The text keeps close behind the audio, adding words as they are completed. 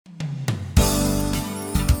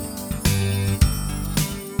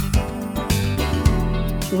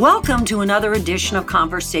Welcome to another edition of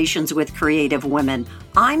Conversations with Creative Women.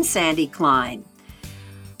 I'm Sandy Klein.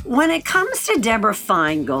 When it comes to Deborah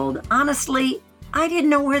Feingold, honestly, I didn't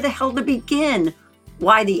know where the hell to begin.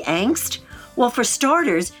 Why the angst? Well, for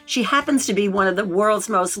starters, she happens to be one of the world's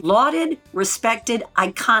most lauded, respected,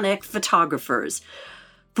 iconic photographers.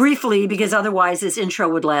 Briefly, because otherwise this intro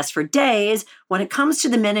would last for days, when it comes to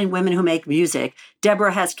the men and women who make music,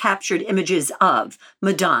 Deborah has captured images of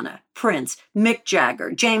Madonna, Prince, Mick Jagger,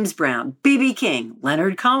 James Brown, B.B. King,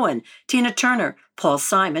 Leonard Cohen, Tina Turner, Paul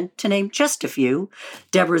Simon, to name just a few.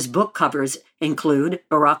 Deborah's book covers include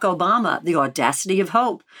Barack Obama, The Audacity of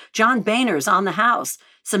Hope, John Boehner's On the House,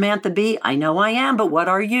 Samantha Bee, I Know I Am, But What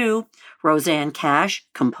Are You? Roseanne Cash,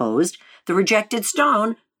 composed, The Rejected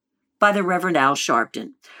Stone, by the Reverend Al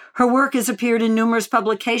Sharpton. Her work has appeared in numerous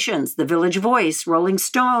publications, The Village Voice, Rolling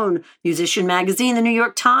Stone, Musician Magazine, The New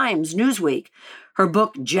York Times, Newsweek. Her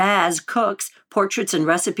book, Jazz Cooks, Portraits and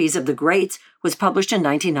Recipes of the Greats, was published in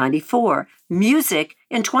 1994. Music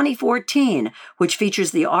in 2014, which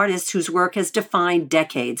features the artists whose work has defined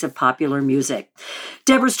decades of popular music.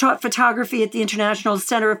 Deborah's taught photography at the International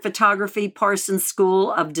Center of Photography, Parsons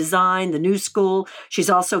School of Design, the New School. She's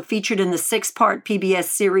also featured in the 6-part PBS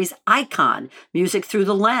series Icon, Music Through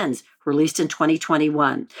the Lens, released in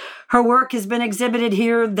 2021. Her work has been exhibited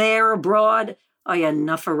here, there, abroad. Oh yeah,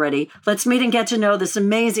 enough already. Let's meet and get to know this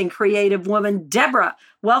amazing creative woman, Deborah.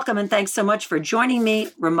 Welcome and thanks so much for joining me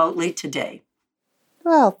remotely today.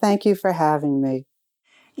 Well, thank you for having me.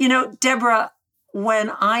 You know, Deborah, when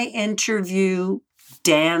I interview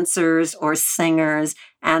dancers or singers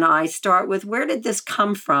and I start with, where did this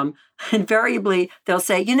come from? Invariably, they'll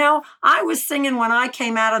say, you know, I was singing when I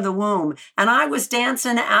came out of the womb and I was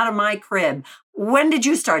dancing out of my crib. When did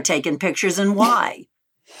you start taking pictures and why?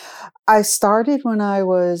 I started when I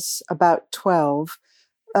was about 12.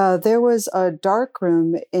 There was a dark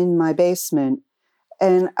room in my basement,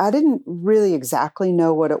 and I didn't really exactly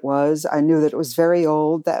know what it was. I knew that it was very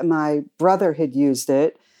old, that my brother had used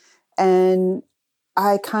it. And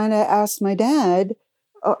I kind of asked my dad,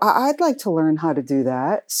 I'd like to learn how to do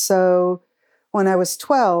that. So when I was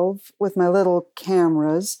 12, with my little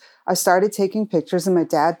cameras, I started taking pictures, and my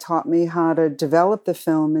dad taught me how to develop the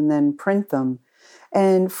film and then print them.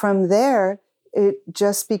 And from there, it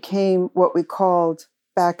just became what we called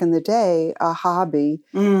back in the day a hobby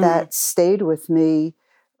that stayed with me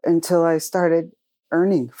until I started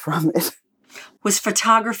earning from it. Was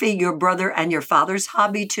photography your brother and your father's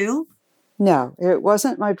hobby too? No, it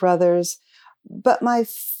wasn't my brother's, but my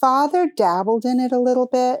father dabbled in it a little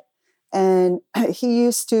bit. And he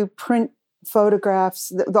used to print photographs.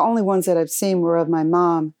 The only ones that I've seen were of my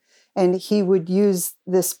mom. And he would use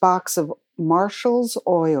this box of Marshall's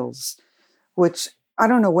oils, which I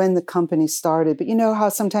don't know when the company started, but you know how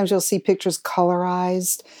sometimes you'll see pictures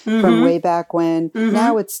colorized from way back when.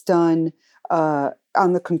 Now it's done on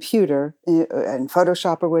the computer in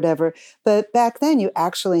Photoshop or whatever. But back then you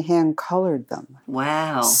actually hand colored them.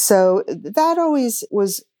 Wow. So that always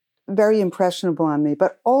was very impressionable on me.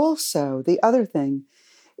 But also the other thing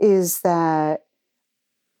is that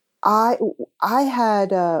I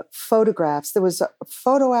had photographs. There was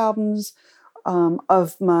photo albums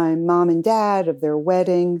of my mom and dad, of their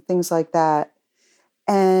wedding, things like that.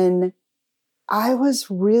 And I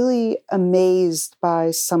was really amazed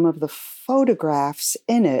by some of the photographs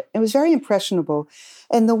in it. It was very impressionable.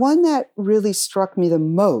 And the one that really struck me the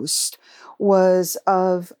most was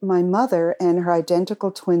of my mother and her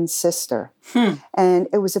identical twin sister. And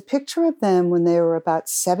it was a picture of them when they were about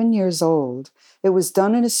 7 years old. It was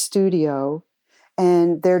done in a studio,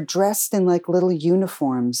 and they're dressed in like little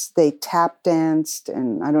uniforms. They tap danced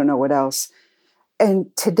and I don't know what else.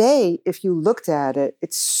 And today, if you looked at it,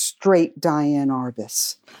 it's straight Diane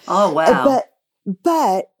Arbus. Oh, wow.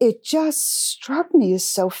 But it just struck me as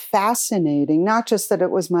so fascinating, not just that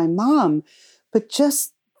it was my mom, but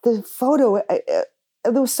just the photo.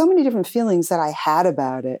 There was so many different feelings that I had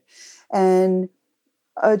about it. And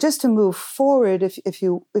just to move forward, if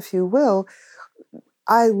you will,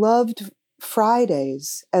 I loved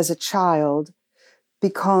Fridays as a child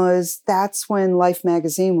because that's when Life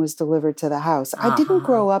magazine was delivered to the house. I didn't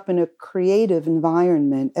grow up in a creative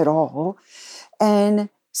environment at all. And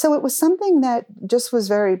so it was something that just was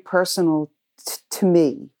very personal to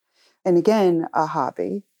me. And again, a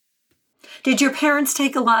hobby. Did your parents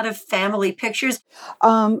take a lot of family pictures?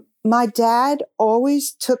 My dad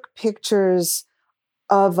always took pictures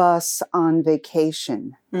of us on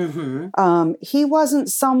vacation. He wasn't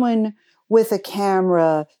someone with a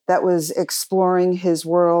camera that was exploring his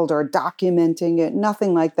world or documenting it,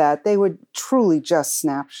 nothing like that. They were truly just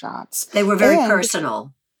snapshots. They were very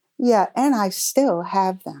personal. Yeah, and I still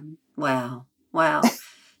have them. Wow. Wow.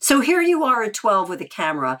 So here you are at 12 with a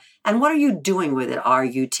camera, and what are you doing with it? Are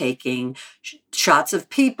you taking shots of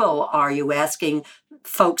people? Are you asking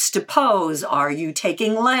folks to pose? Are you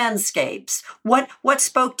taking landscapes? What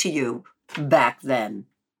spoke to you back then?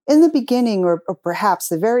 In the beginning, or perhaps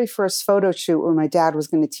the very first photo shoot where my dad was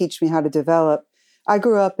going to teach me how to develop, I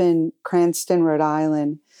grew up in Cranston, Rhode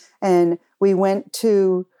Island, and we went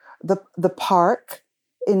to the park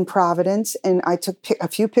in Providence, and I took a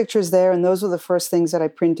few pictures there, and those were the first things that I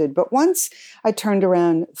printed. But once I turned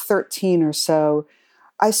around 13 or so,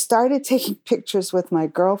 I started taking pictures with my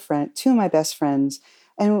girlfriend, two of my best friends,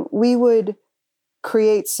 and we would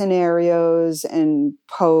create scenarios and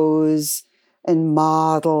pose and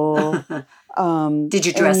model. Did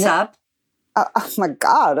you dress up? Oh my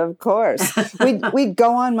God, of course. We'd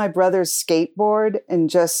go on my brother's skateboard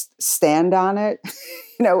and just stand on it,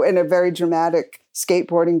 in a very dramatic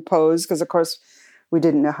skateboarding pose, because of course we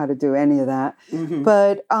didn't know how to do any of that. Mm-hmm.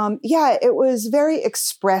 But it was very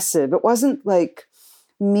expressive. It wasn't like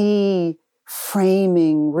me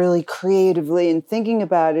framing really creatively and thinking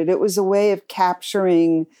about it. It was a way of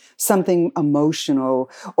capturing something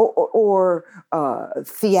emotional or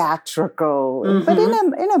theatrical, Mm-hmm. but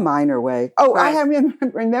in a minor way. Oh, Right. I am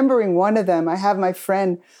remembering one of them. I have my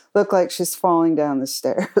friend look like she's falling down the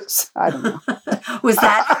stairs. I don't know. Was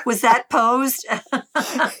that posed?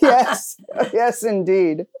 Yes,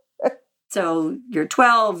 indeed. So you're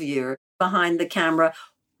 12, you're behind the camera.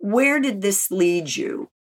 Where did this lead you?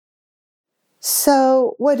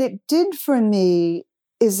 So what it did for me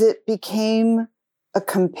is it became a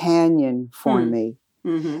companion for me.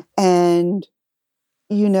 Mm-hmm. And,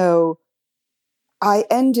 I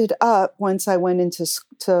ended up, once I went into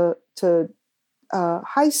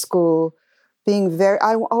high school,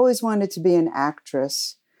 I always wanted to be an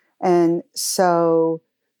actress. And so,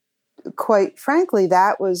 quite frankly,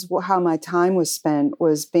 that was how my time was spent,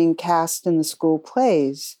 was being cast in the school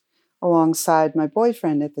plays alongside my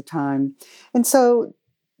boyfriend at the time. And so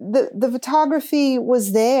the photography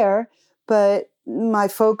was there, but my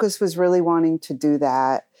focus was really wanting to do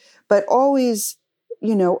that. But always,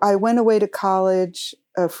 I went away to college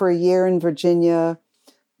for a year in Virginia.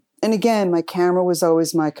 And again, my camera was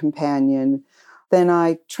always my companion. Then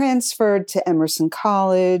I transferred to Emerson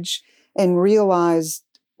College and realized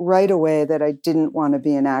right away that I didn't want to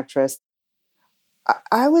be an actress.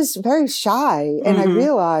 I was very shy, and I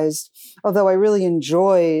realized, although I really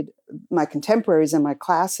enjoyed my contemporaries and my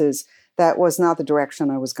classes, that was not the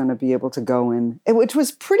direction I was going to be able to go in, which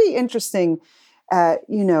was pretty interesting at,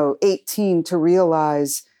 18 to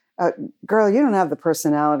realize, girl, you don't have the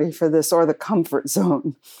personality for this or the comfort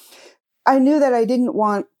zone. I knew that I didn't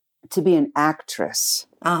want to be an actress,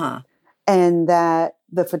 and that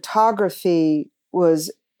the photography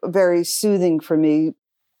was very soothing for me.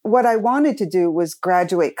 What I wanted to do was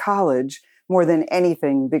graduate college more than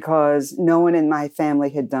anything, because no one in my family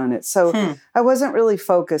had done it. So I wasn't really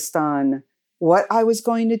focused on what I was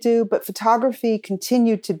going to do, but photography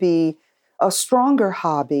continued to be a stronger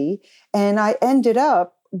hobby. And I ended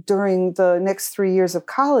up, during the next 3 years of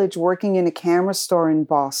college, working in a camera store in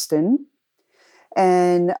Boston.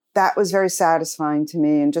 And that was very satisfying to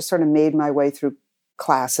me, and just sort of made my way through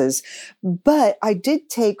classes. But I did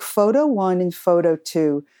take photo 1 and photo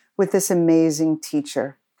 2 with this amazing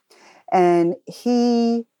teacher. And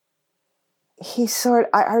I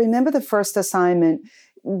remember the first assignment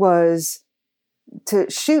was to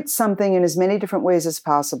shoot something in as many different ways as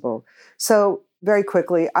possible. So very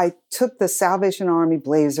quickly, I took the Salvation Army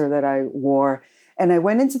blazer that I wore, and I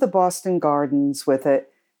went into the Boston Gardens with it.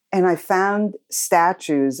 And I found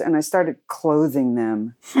statues, and I started clothing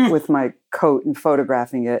them with my coat and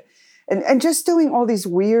photographing it. And just doing all these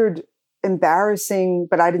weird, embarrassing,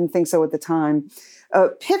 but I didn't think so at the time,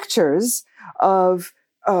 pictures of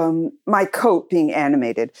my coat being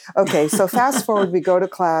animated. Okay, so fast forward, we go to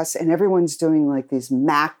class, and everyone's doing like these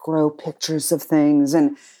macro pictures of things.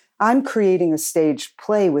 And I'm creating a staged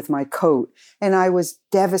play with my coat. And I was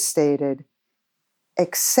devastated,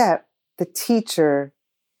 except the teacher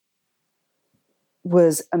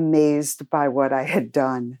was amazed by what I had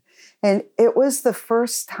done. And it was the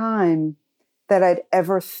first time that I'd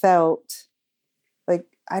ever felt like,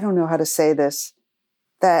 I don't know how to say this,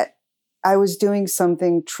 that I was doing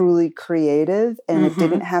something truly creative, and it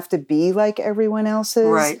didn't have to be like everyone else's.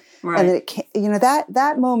 Right. And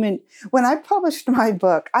that moment, when I published my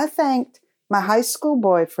book, I thanked my high school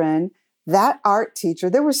boyfriend, that art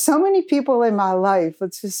teacher. There were so many people in my life.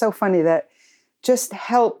 It's just so funny that just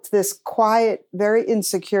helped this quiet, very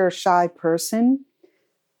insecure, shy person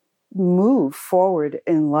move forward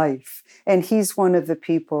in life. And he's one of the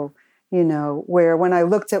people, where when I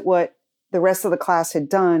looked at what the rest of the class had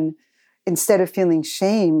done, instead of feeling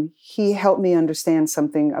shame, he helped me understand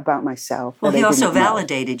something about myself. Well, he also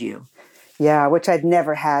validated you. Yeah, which I'd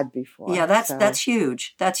never had before. Yeah, that's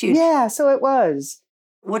huge. That's huge. Yeah, so it was.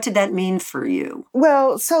 What did that mean for you?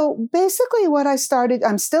 Well, so basically what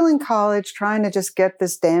I'm still in college trying to just get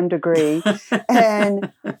this damn degree.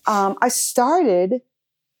 And I started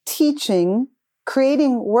teaching,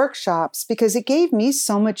 creating workshops because it gave me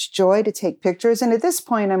so much joy to take pictures. And at this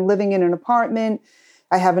point, I'm living in an apartment.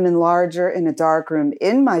 I have an enlarger in a darkroom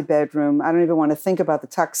in my bedroom. I don't even want to think about the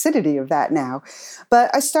toxicity of that now.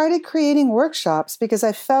 But I started creating workshops because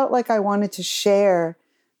I felt like I wanted to share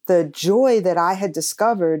the joy that I had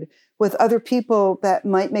discovered with other people that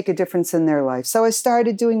might make a difference in their life. So I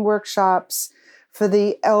started doing workshops for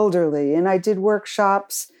the elderly, and I did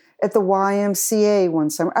workshops at the YMCA one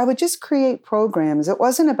summer. I would just create programs. It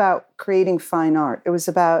wasn't about creating fine art. It was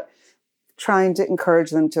about trying to encourage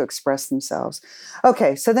them to express themselves.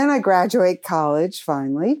 Okay, so then I graduate college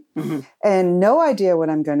finally, and no idea what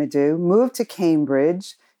I'm going to do. Move to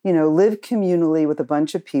Cambridge, live communally with a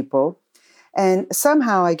bunch of people. And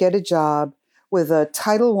somehow I get a job with a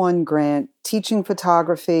Title I grant teaching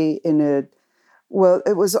photography it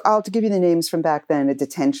was, I'll give you the names from back then, a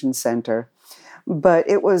detention center. But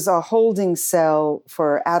it was a holding cell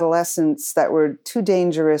for adolescents that were too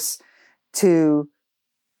dangerous to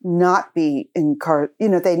not be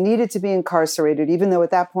they needed to be incarcerated, even though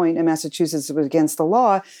at that point in Massachusetts it was against the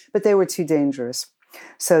law, but they were too dangerous.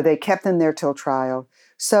 So they kept them there till trial.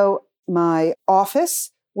 So my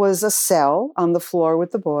office was a cell on the floor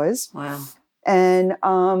with the boys. Wow. And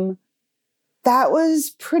that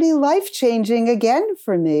was pretty life-changing again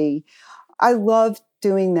for me. I loved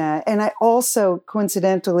doing that. And I also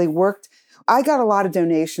coincidentally I got a lot of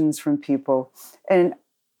donations from people. And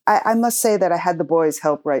I must say that I had the boys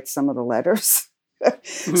help write some of the letters.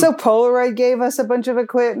 So Polaroid gave us a bunch of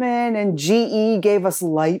equipment, and GE gave us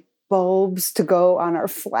light bulbs to go on our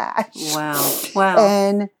flash. Wow.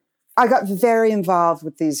 And I got very involved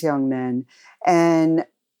with these young men and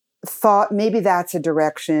thought maybe that's a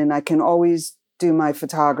direction. I can always do my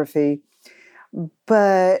photography.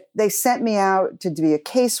 But they sent me out to be a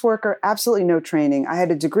caseworker, absolutely no training. I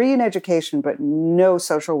had a degree in education, but no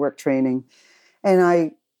social work training. And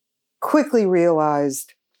I quickly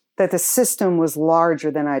realized that the system was larger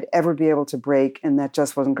than I'd ever be able to break, and that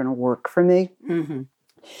just wasn't going to work for me. Mm-hmm.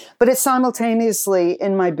 But it simultaneously,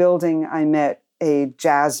 in my building, I met a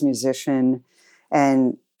jazz musician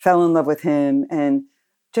and fell in love with him and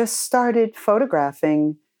just started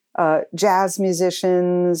photographing jazz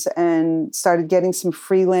musicians and started getting some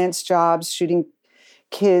freelance jobs, shooting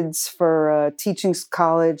kids for Teaching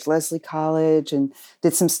College, Lesley College, and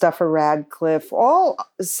did some stuff for Radcliffe, all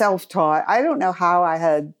self-taught. I don't know how I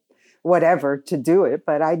had whatever to do it,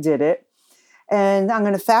 but I did it. And I'm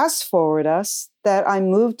going to fast forward us that I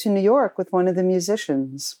moved to New York with one of the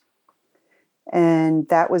musicians. And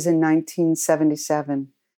that was in 1977.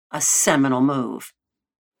 A seminal move.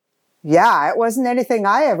 Yeah, it wasn't anything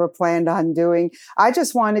I ever planned on doing. I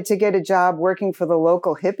just wanted to get a job working for the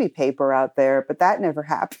local hippie paper out there, but that never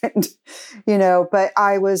happened, but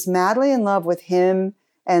I was madly in love with him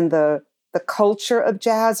and the culture of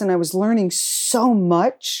jazz. And I was learning so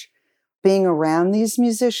much being around these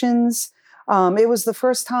musicians. It was the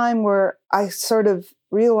first time where I sort of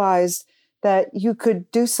realized that you could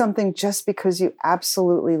do something just because you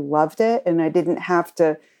absolutely loved it. And I didn't have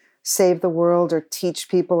to save the world or teach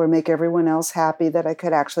people or make everyone else happy, that I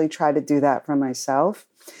could actually try to do that for myself.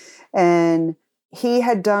 And he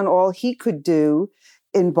had done all he could do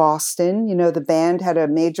in Boston. The band had a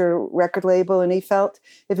major record label, and he felt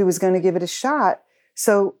if he was going to give it a shot.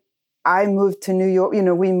 So I moved to New York.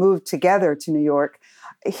 We moved together to New York.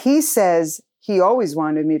 He says he always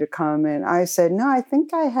wanted me to come. And I said, no, I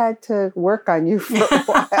think I had to work on you for a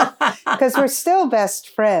while because we're still best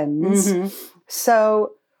friends. Mm-hmm.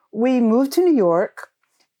 So we moved to New York,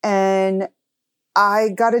 and I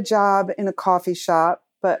got a job in a coffee shop,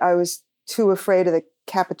 but I was too afraid of the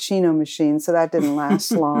cappuccino machine, so that didn't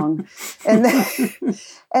last long. And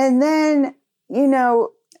then,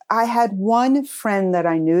 I had one friend that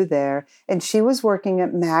I knew there, and she was working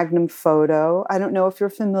at Magnum Photo. I don't know if you're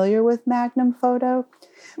familiar with Magnum Photo,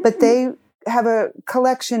 but they have a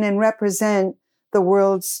collection and represent the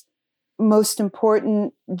world's most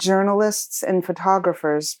important journalists and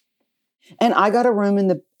photographers. And I got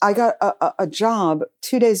a job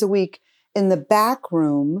 2 days a week in the back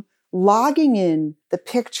room, logging in the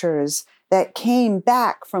pictures that came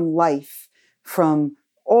back from life, from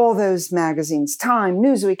all those magazines, Time,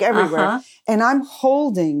 Newsweek, everywhere. Uh-huh. And I'm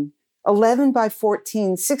holding 11 by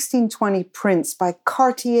 14, 1620 prints by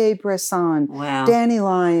Cartier-Bresson, Wow. Danny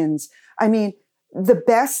Lyons. I mean, the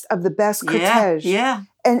best of the best cortege. Yeah.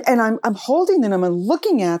 And I'm holding them, I'm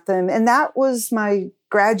looking at them. And that was my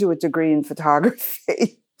graduate degree in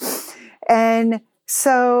photography. And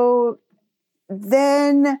so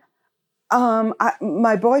then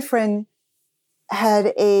my boyfriend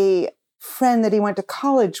had a friend that he went to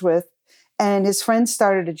college with, and his friend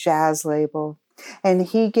started a jazz label. And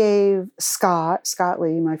he gave Scott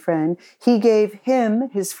Lee, my friend, he gave him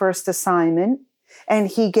his first assignment, and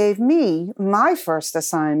he gave me my first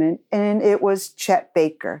assignment, and it was Chet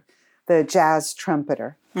Baker, the jazz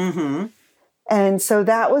trumpeter. Mm-hmm. And so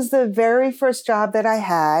that was the very first job that I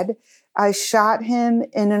had. I shot him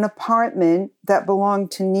in an apartment that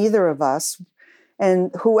belonged to neither of us.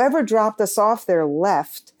 And whoever dropped us off there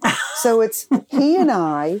left. So it's he and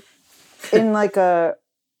I in like a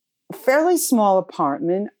fairly small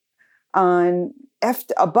apartment on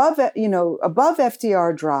above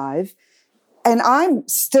FDR Drive. And I'm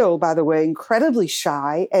still, by the way, incredibly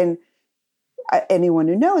shy. And anyone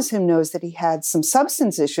who knows him knows that he had some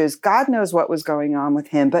substance issues. God knows what was going on with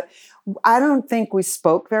him. But I don't think we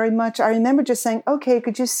spoke very much. I remember just saying, okay,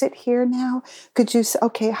 could you sit here now?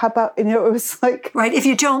 Okay, how about, it was like. Right, if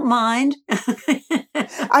you don't mind.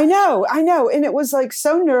 I know. And it was like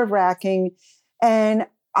so nerve-wracking. And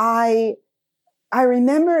I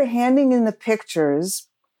remember handing in the pictures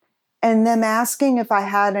and them asking if I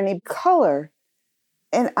had any color.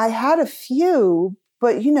 And I had a few,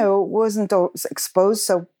 but, wasn't exposed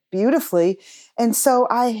so beautifully. And so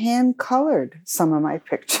I hand colored some of my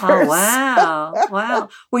pictures. Oh, wow. Wow.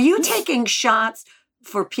 Were you taking shots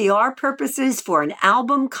for PR purposes, for an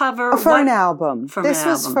album cover? For an album. This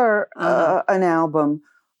was for an album.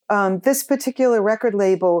 This particular record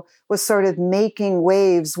label was sort of making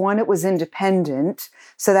waves. One, it was independent,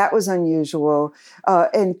 so that was unusual.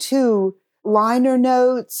 And two, liner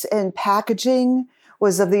notes and packaging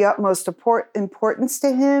was of the utmost importance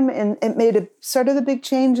to him. And it made a sort of a big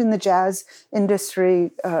change in the jazz industry,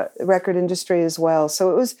 record industry as well. So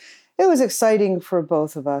it was exciting for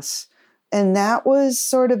both of us. And that was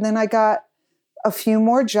sort of, then I got a few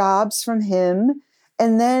more jobs from him.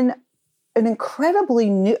 And then an incredibly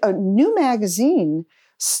new magazine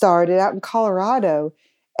started out in Colorado.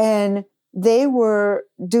 And they were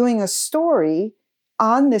doing a story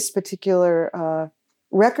on this particular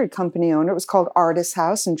record company owner. It was called Artist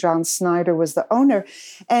House, and John Snyder was the owner.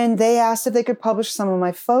 And they asked if they could publish some of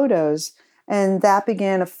my photos. And that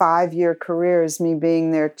began a 5-year career as me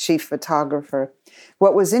being their chief photographer.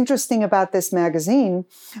 What was interesting about this magazine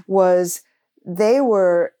was they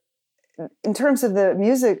were, in terms of the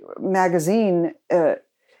music magazine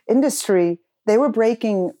industry, they were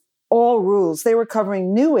breaking all rules. They were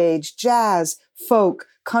covering new age, jazz, folk,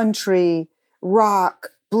 country, rock,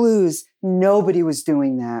 blues. Nobody was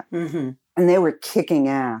doing that. Mm-hmm. And they were kicking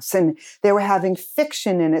ass. And they were having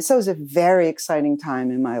fiction in it. So it was a very exciting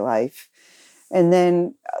time in my life. And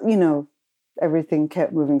then, everything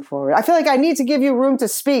kept moving forward. I feel like I need to give you room to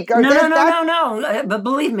speak. No. But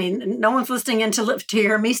believe me, no one's listening in to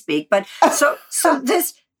hear me speak. But so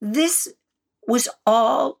this was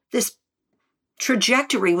all, this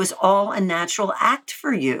trajectory was all a natural act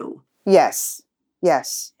for you. Yes.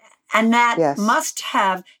 And that must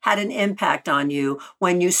have had an impact on you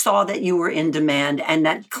when you saw that you were in demand and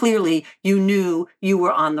that clearly you knew you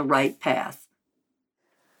were on the right path.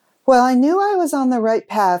 Well, I knew I was on the right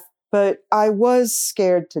path, but I was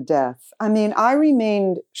scared to death. I mean, I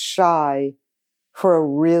remained shy for a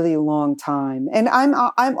really long time. And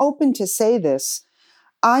I'm open to say this.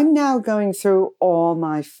 I'm now going through all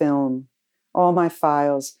my film, all my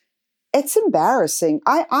files. It's embarrassing.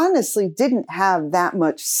 I honestly didn't have that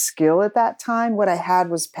much skill at that time. What I had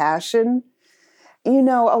was passion. A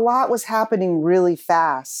lot was happening really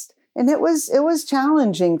fast. And it was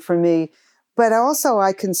challenging for me. But also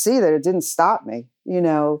I can see that it didn't stop me,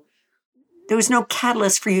 There was no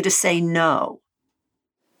catalyst for you to say no.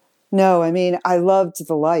 No, I mean, I loved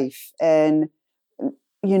the life. And,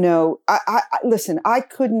 listen, I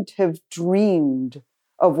couldn't have dreamed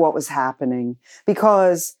of what was happening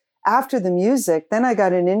because after the music, then I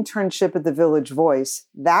got an internship at the Village Voice.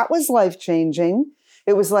 That was life-changing.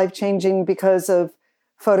 It was life-changing because of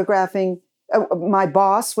photographing. My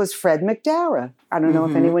boss was Fred McDowra. I don't know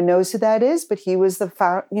if anyone knows who that is, but he was the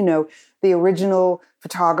original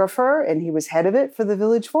photographer, and he was head of it for the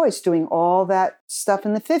Village Voice, doing all that stuff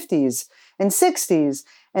in the 50s and 60s.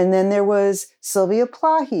 And then there was Sylvia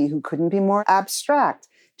Plahe, who couldn't be more abstract.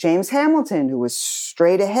 James Hamilton, who was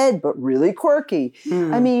straight ahead but really quirky.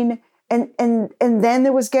 I mean, and then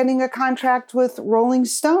there was getting a contract with Rolling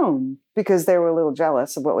Stone because they were a little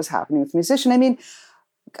jealous of what was happening with musician. I mean,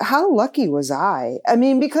 how lucky was I? I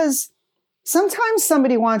mean, because sometimes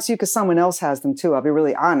somebody wants you because someone else has them too. I'll be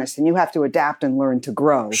really honest. And you have to adapt and learn to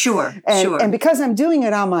grow. Sure. And because I'm doing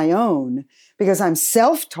it on my own, because I'm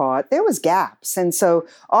self-taught, there was gaps. And so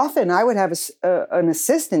often I would have an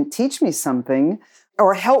assistant teach me something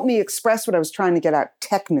or help me express what I was trying to get out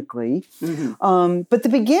technically. But the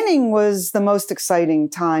beginning was the most exciting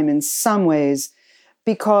time in some ways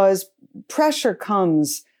because pressure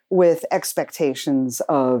comes with expectations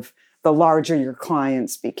of the larger your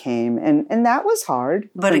clients became. And that was hard.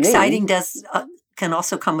 But exciting can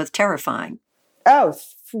also come with terrifying. Oh,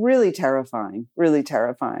 really terrifying. Really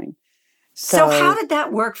terrifying. So how did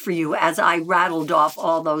that work for you as I rattled off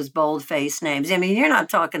all those bold-faced names? I mean, you're not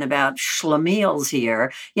talking about schlemiels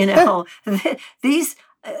here. You know, these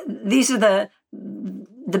are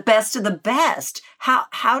the best of the best.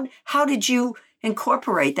 How did you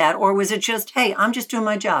incorporate that? Or was it just, hey, I'm just doing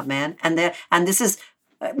my job, man. And this is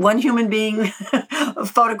one human being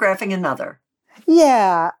photographing another.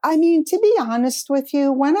 Yeah. I mean, to be honest with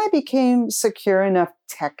you, when I became secure enough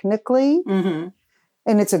technically,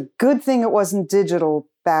 and it's a good thing it wasn't digital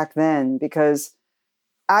back then because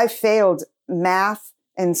I failed math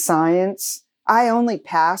and science. I only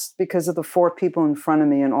passed because of the 4 people in front of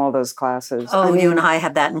me in all those classes. Oh, I mean, you and I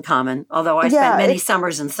have that in common. Although I spent many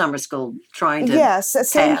summers in summer school trying to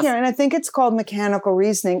same here. And I think it's called mechanical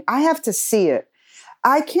reasoning. I have to see it.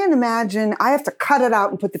 I can't imagine. I have to cut it out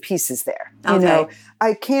and put the pieces there. You know,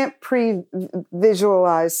 I can't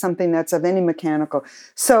pre-visualize something that's of any mechanical.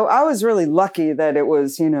 So I was really lucky that it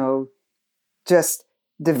was, you know, just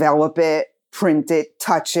develop it, print it,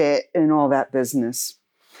 touch it, and all that business.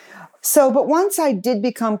 So, but once I did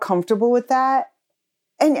become comfortable with that,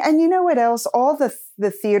 and you know what else? All the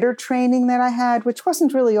theater training that I had, which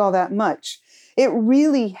wasn't really all that much, it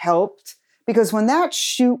really helped because when that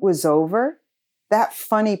shoot was over, that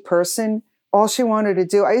funny person, all she wanted to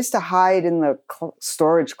do, I used to hide in the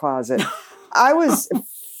storage closet. I was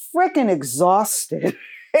freaking exhausted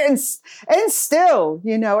and still,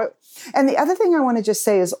 you know. And the other thing I want to just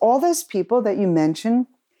say is all those people that you mentioned,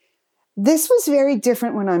 this was very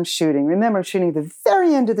different when I'm shooting. Remember, I'm shooting the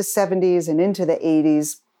very end of the 70s and into the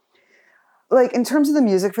 80s. Like in terms of the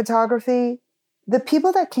music photography, the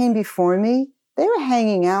people that came before me, they were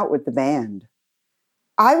hanging out with the band.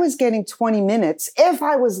 I was getting 20 minutes, if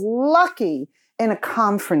I was lucky, in a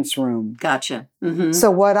conference room. Gotcha.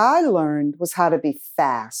 So what I learned was how to be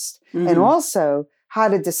fast and also how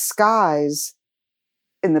to disguise,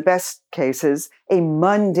 in the best cases, a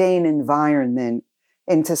mundane environment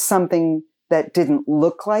into something that didn't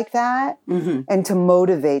look like that and to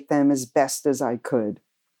motivate them as best as I could.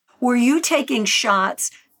 Were you taking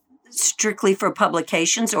shots strictly for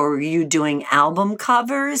publications, or were you doing album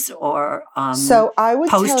covers or so I would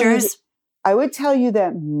posters? I would tell you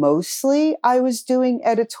that mostly I was doing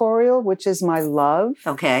editorial, which is my love.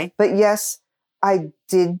 Okay. But yes, I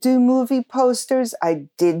did do movie posters. I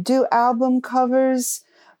did do album covers.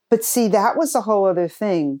 But see, that was a whole other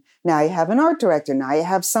thing. Now you have an art director. Now you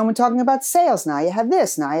have someone talking about sales. Now you have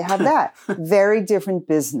this. Now you have that. Very different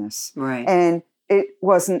business. Right. And it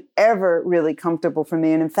wasn't ever really comfortable for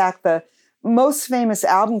me. And in fact, the most famous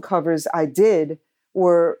album covers I did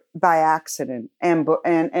were by accident and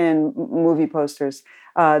movie posters.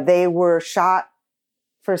 They were shot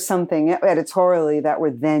for something editorially that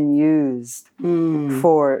were then used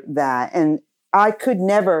for that. And I could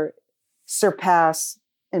never surpass,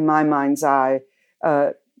 in my mind's eye,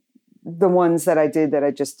 the ones that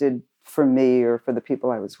I just did for me or for the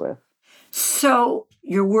people I was with. So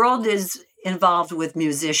your world is involved with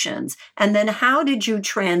musicians. And then how did you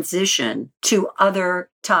transition to other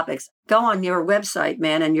topics? Go on your website,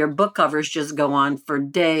 man, and your book covers just go on for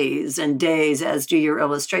days and days, as do your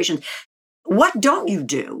illustrations. What don't you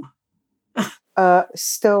do?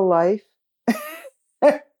 Still life.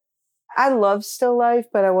 I love still life,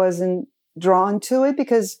 but I wasn't drawn to it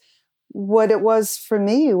because what it was for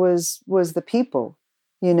me was the people,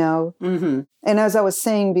 you know? And as I was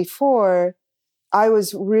saying before, I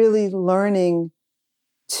was really learning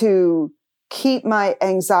to keep my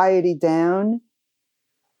anxiety down.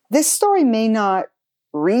 This story may not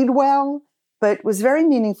read well, but was very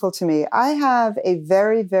meaningful to me. I have a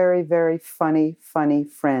very, very, very funny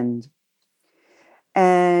friend.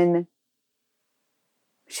 And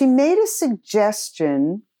she made a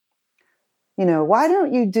suggestion, you know, why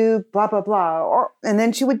don't you do blah, blah, blah? And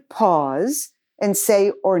then she would pause and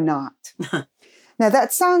say, or not. Now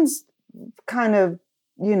that sounds kind of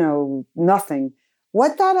nothing.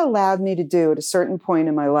 What that allowed me to do at a certain point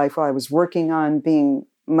in my life while I was working on being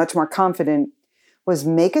much more confident was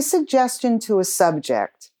make a suggestion to a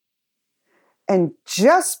subject. And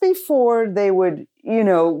just before they would,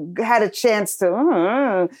 had a chance to,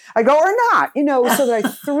 I go, or not, so that I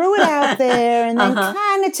threw it out there and then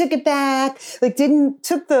kind of took it back,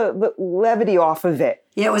 took the levity off of it.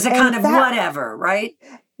 Yeah, it was a kind of whatever, right?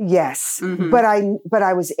 Yes. Mm-hmm. But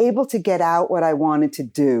I was able to get out what I wanted to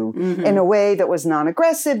do in a way that was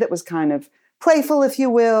non-aggressive, that was kind of playful, if you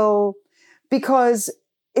will, because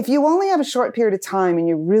if you only have a short period of time and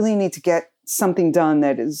you really need to get something done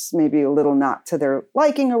that is maybe a little not to their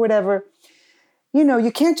liking or whatever,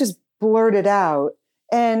 you can't just blurt it out,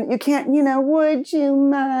 and you can't, would you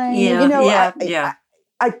mind? Yeah.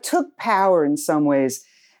 I took power in some ways,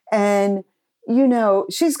 and,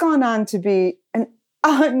 she's gone on to be an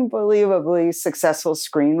unbelievably successful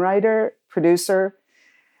screenwriter, producer.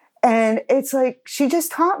 And it's like, she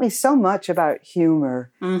just taught me so much about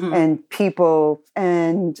humor and people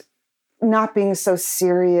and not being so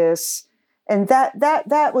serious. And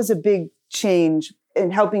that was a big change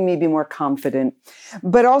in helping me be more confident.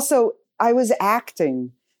 But also I was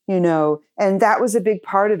acting, and that was a big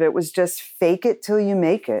part of it, was just fake it till you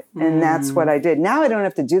make it. And that's what I did. Now I don't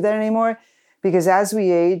have to do that anymore, because as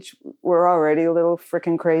we age, we're already a little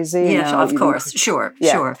freaking crazy. Yes, of course. Sure.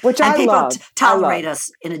 Which and I people love. tolerate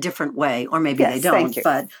us in a different way, or maybe they don't. Thank you.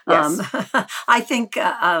 But I think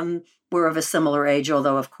we're of a similar age,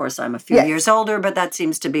 although, of course, I'm a few years older, but that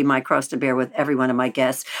seems to be my cross to bear with every one of my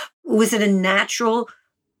guests. Was it a natural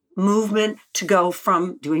movement to go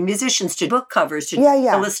from doing musicians to book covers to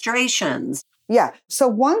illustrations? Yeah. So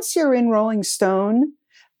once you're in Rolling Stone,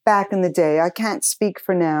 back in the day, I can't speak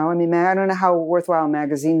for now. I mean, I don't know how worthwhile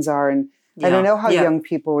magazines are, and I don't know how young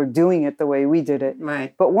people are doing it the way we did it.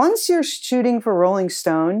 Right. But once you're shooting for Rolling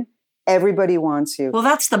Stone, everybody wants you. Well,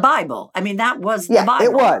 that's the Bible. I mean, that was the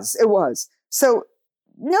Bible. It was. So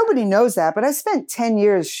nobody knows that, but I spent 10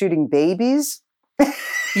 years shooting babies.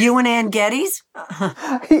 You and Ann Geddes?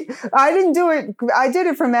 I didn't do it. I did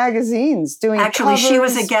it for magazines, doing Actually, covers. She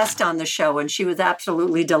was a guest on the show, and she was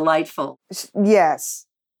absolutely delightful. Yes.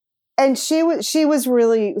 And she was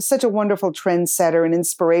really such a wonderful trendsetter and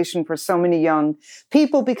inspiration for so many young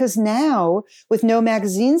people, because now with no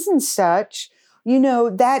magazines and such,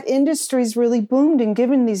 that industry's really boomed and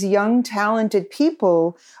given these young, talented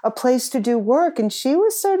people a place to do work. And she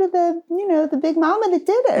was sort of the big mama that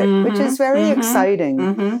did it, which is very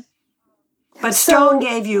exciting. But Stone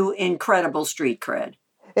gave you incredible street cred.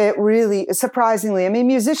 It really, surprisingly, I mean,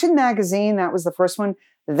 Musician Magazine, that was the first one.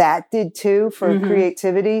 That did too, for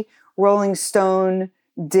creativity. Rolling Stone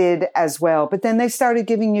did as well. But then they started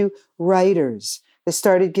giving you writers. They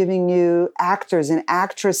started giving you actors and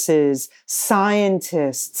actresses,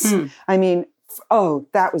 scientists. I mean,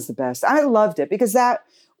 that was the best. I loved it, because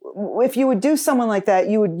if you would do someone like that,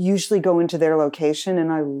 you would usually go into their location,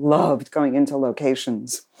 and I loved going into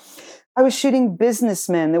locations. I was shooting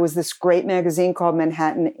businessmen. There was this great magazine called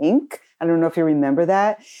Manhattan Inc. I don't know if you remember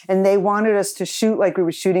that. And they wanted us to shoot like we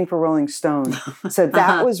were shooting for Rolling Stone. So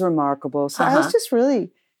that was remarkable. So I was just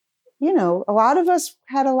really, a lot of us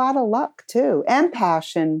had a lot of luck too, and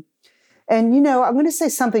passion. And, I'm going to say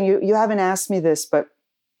something, you haven't asked me this, but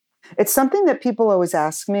it's something that people always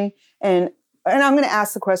ask me. And I'm going to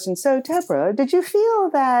ask the question, so Deborah, did you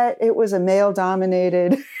feel that it was a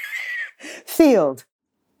male-dominated field?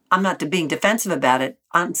 I'm not being defensive about it.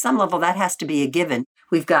 On some level, that has to be a given.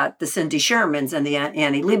 We've got the Cindy Shermans and the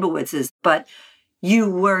Annie Leibowitzes, but you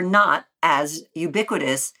were not as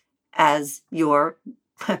ubiquitous as your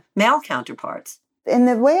male counterparts. And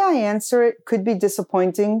the way I answer it could be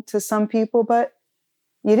disappointing to some people, but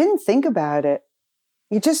you didn't think about it.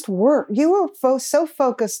 You just worked. You were so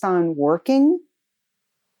focused on working.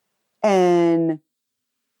 And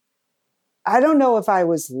I don't know if I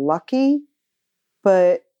was lucky,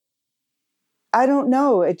 but I don't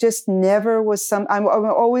know. It just never was I'm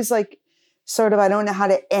always like, sort of, I don't know how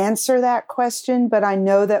to answer that question, but I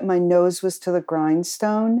know that my nose was to the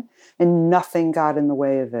grindstone and nothing got in the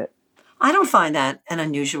way of it. I don't find that an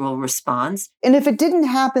unusual response. And if it didn't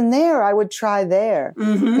happen there, I would try there.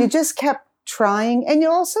 You just kept trying. And it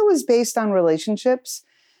also was based on relationships.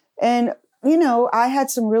 And, I had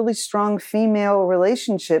some really strong female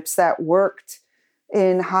relationships that worked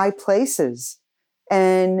in high places.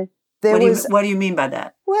 And what do you mean by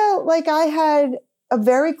that? Well, like I had a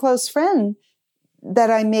very close friend that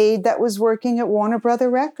I made that was working at Warner Brother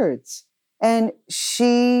Records. And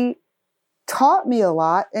she taught me a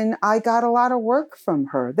lot, and I got a lot of work from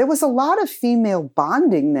her. There was a lot of female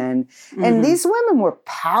bonding then. And these women were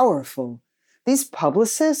powerful, these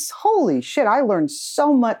publicists, holy shit, I learned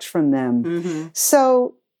so much from them. Mm-hmm.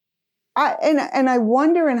 So I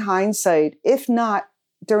wonder in hindsight, if not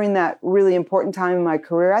during that really important time in my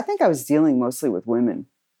career, I think I was dealing mostly with women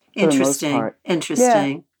for the most part.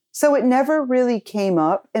 Interesting. Yeah. So it never really came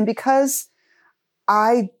up. And because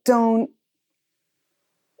I don't,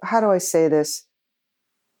 how do I say this?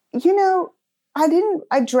 You know,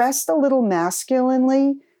 I dressed a little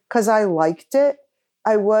masculinely because I liked it.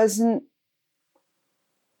 I wasn't,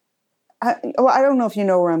 I don't know if you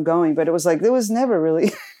know where I'm going, but it was like, there was never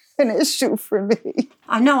really an issue for me.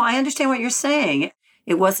 No, I understand what you're saying.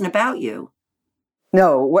 It wasn't about you.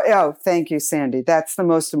 No. Oh, thank you, Sandy. That's the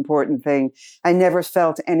most important thing. I never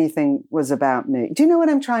felt anything was about me. Do you know what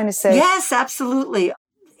I'm trying to say? Yes, absolutely.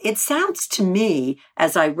 It sounds to me,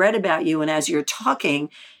 as I read about you and as you're talking,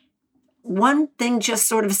 one thing just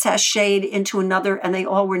sort of sashayed into another, and they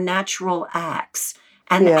all were natural acts.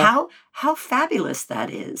 And how fabulous that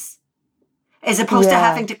is, as opposed to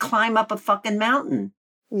having to climb up a fucking mountain.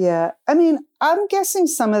 Yeah. I mean, I'm guessing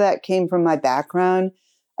some of that came from my background.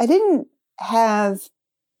 I didn't have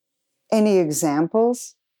any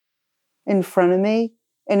examples in front of me.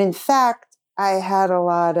 And in fact, I had a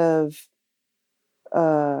lot of,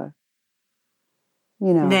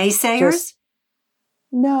 naysayers?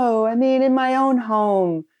 No, I mean, in my own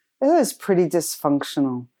home, it was pretty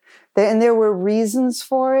dysfunctional. And there were reasons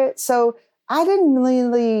for it. So I didn't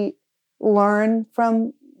really learn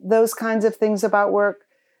from those kinds of things about work.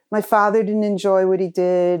 My father didn't enjoy what he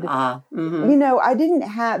did. Mm-hmm. You know,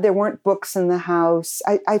 there weren't books in the house.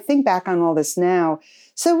 I think back on all this now.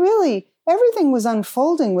 So really, everything was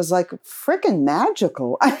unfolding was like freaking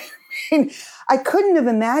magical. I mean, I couldn't have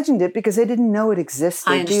imagined it because I didn't know it existed.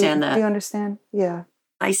 I understand that. Do you understand? Yeah.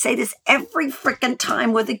 I say this every freaking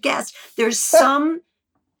time with a guest. There's some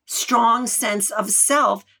strong sense of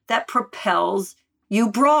self that propels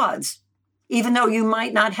you broads, even though you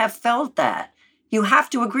might not have felt that. You have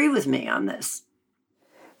to agree with me on this.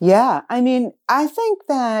 Yeah. I mean, I think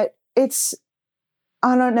that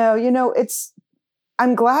I don't know,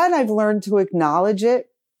 I'm glad I've learned to acknowledge it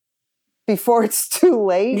before it's too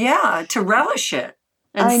late. Yeah, to relish it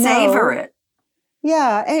and savor it.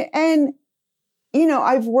 Yeah. And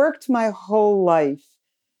I've worked my whole life.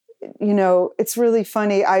 It's really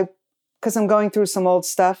funny. Because I'm going through some old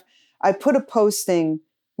stuff, I put a posting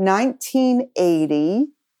 1980,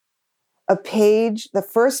 the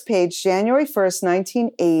first page, January 1st,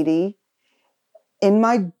 1980, in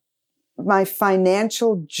my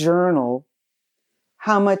financial journal,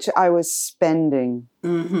 how much I was spending,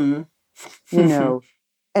 mm-hmm.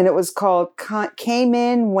 And it was called Came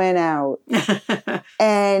In, Went Out.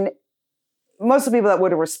 And most of the people that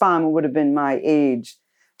would have responded would have been my age,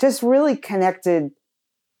 just really connected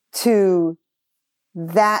to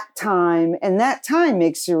that time. And that time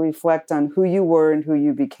makes you reflect on who you were and who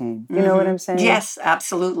you became. You know what I'm saying? Yes,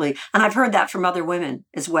 absolutely. And I've heard that from other women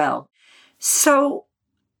as well. So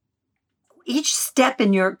each step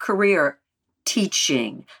in your career,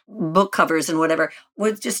 teaching, book covers and whatever,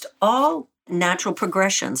 was just all natural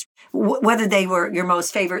progressions. Whether they were your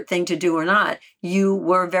most favorite thing to do or not, you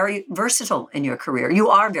were very versatile in your career. You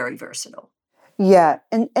are very versatile. Yeah.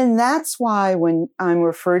 And that's why when I'm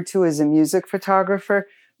referred to as a music photographer,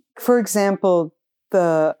 for example,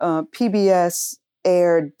 the PBS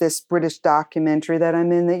aired this British documentary that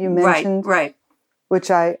I'm in that you mentioned. Right. Which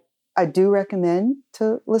I do recommend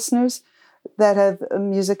to listeners that have a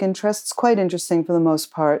music interest. It's quite interesting for the most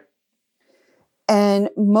part. And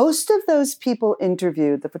most of those people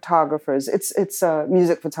interviewed, the photographers, it's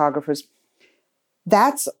music photographers.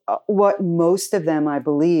 That's what most of them, I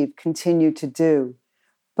believe, continue to do.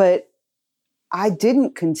 But I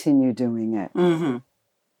didn't continue doing it. Mm-hmm.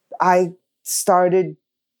 I started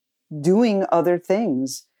doing other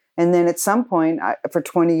things. And then at some point, for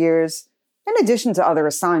 20 years, in addition to other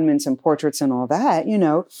assignments and portraits and all that,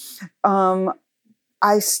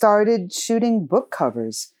 I started shooting book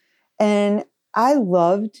covers. And I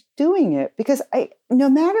loved doing it because no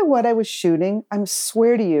matter what I was shooting, I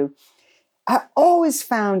swear to you, I always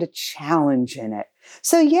found a challenge in it.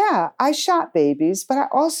 So yeah, I shot babies, but I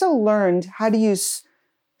also learned how to use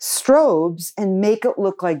strobes and make it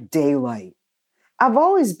look like daylight. I've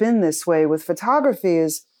always been this way with photography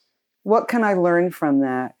is, what can I learn from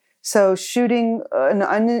that? So shooting an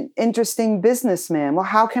uninteresting businessman, well,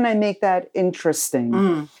 how can I make that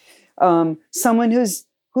interesting? Someone who's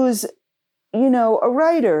a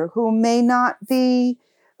writer who may not be,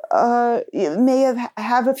 may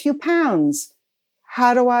have a few pounds.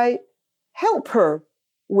 How do I help her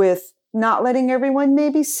with not letting everyone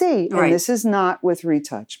maybe see. And Right. this is not with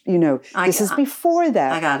retouch. This is I- before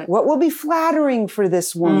that. I got it. What will be flattering for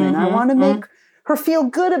this woman? I Mhm, want to make her feel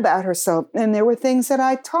good about herself. And there were things that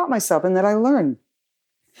I taught myself and that I learned.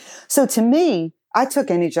 So to me, I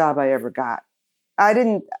took any job I ever got.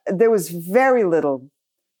 There was very little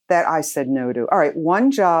that I said no to. All right,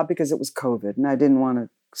 one job because it was COVID and I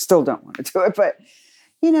still don't want to do it. But,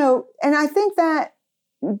 and I think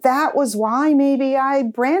that was why maybe I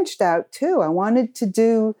branched out too. I wanted to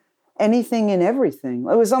do anything and everything.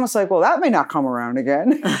 It was almost like, well, that may not come around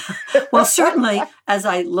again. Well, certainly, as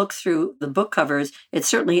I look through the book covers, it's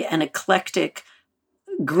certainly an eclectic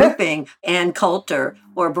grouping. Ann Coulter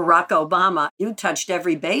or Barack Obama. You touched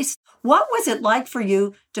every base. What was it like for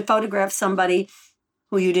you to photograph somebody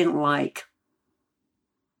who you didn't like?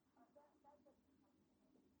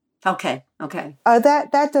 Okay.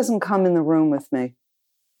 That doesn't come in the room with me.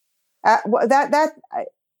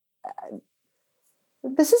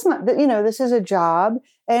 This is not, this is a job,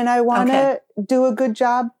 and I want to do a good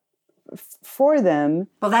job for them.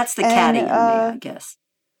 Well, that's the catty in me, I guess.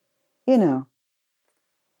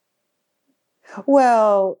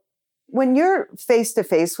 Well, when you're face to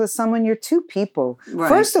face with someone, you're two people. Right.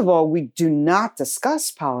 First of all, we do not discuss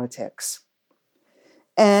politics.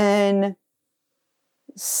 And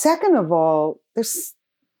second of all, there's,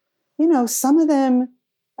 some of them,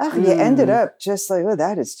 you ended up just like, oh,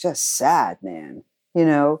 that is just sad, man.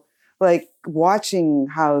 Like watching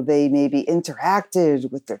how they maybe interacted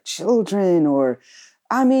with their children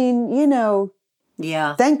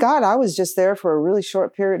Yeah. Thank God I was just there for a really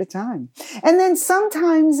short period of time. And then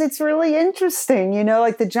sometimes it's really interesting,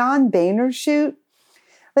 like the John Boehner shoot.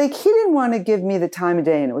 Like he didn't want to give me the time of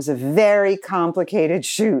day and it was a very complicated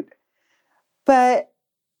shoot. But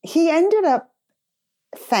he ended up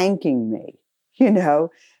thanking me,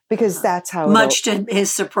 because that's how much to his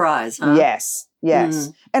surprise, huh? Yes.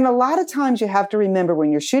 And a lot of times you have to remember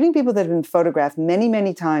when you're shooting people that have been photographed many,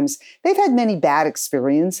 many times, they've had many bad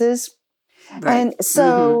experiences. Right. And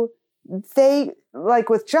so they, like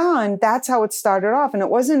with John, that's how it started off. And it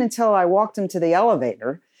wasn't until I walked him to the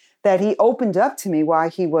elevator that he opened up to me why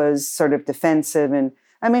he was sort of defensive. And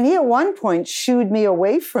he at one point shooed me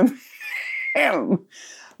away from him.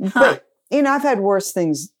 But, I've had worse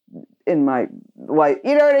things in my life.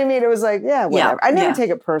 You know what I mean? It was like, yeah, whatever. I never take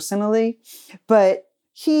it personally, but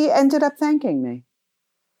he ended up thanking me.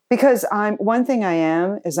 Because one thing I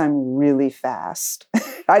am is I'm really fast.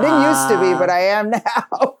 I didn't used to be, but I am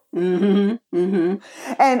now.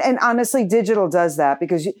 And honestly, digital does that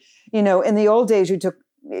because, in the old days,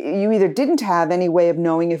 you either didn't have any way of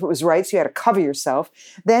knowing if it was right, so you had to cover yourself.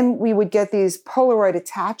 Then we would get these Polaroid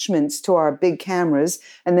attachments to our big cameras,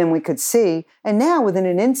 and then we could see. And now, within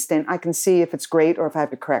an instant, I can see if it's great or if I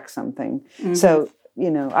have to correct something. So,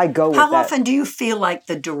 I go with that. How often do you feel like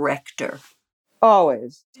the director?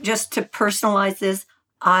 Always. Just to personalize this,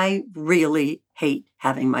 I really hate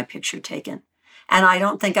having my picture taken. And I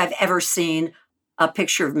don't think I've ever seen a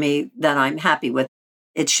picture of me that I'm happy with.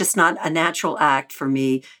 It's just not a natural act for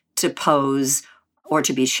me to pose or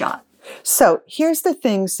to be shot. So here's the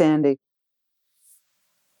thing, Sandy.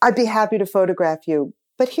 I'd be happy to photograph you.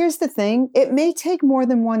 But here's the thing. It may take more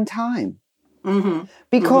than one time.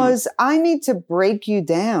 Because I need to break you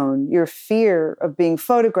down, your fear of being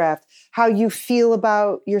photographed, how you feel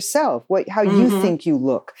about yourself, how you think you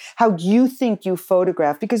look, how you think you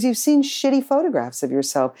photograph, because you've seen shitty photographs of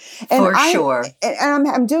yourself. And For sure. And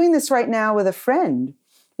I'm doing this right now with a friend.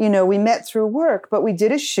 We met through work, but we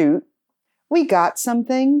did a shoot. We got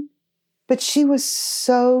something, but she was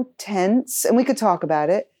so tense, and we could talk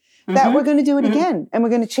about it, that we're going to do it again. And we're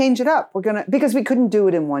going to change it up. Because we couldn't do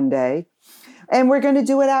it in one day. And we're going to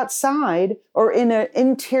do it outside or in an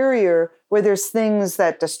interior where there's things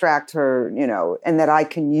that distract her, and that I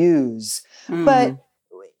can use. But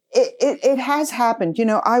it has happened.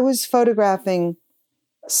 I was photographing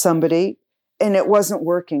somebody and it wasn't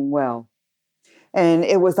working well. And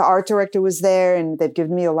the art director was there and they've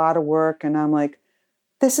given me a lot of work. And I'm like,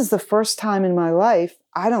 this is the first time in my life,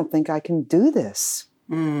 I don't think I can do this.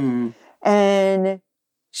 And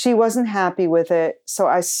she wasn't happy with it. So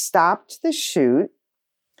I stopped the shoot,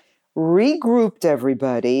 regrouped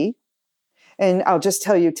everybody. And I'll just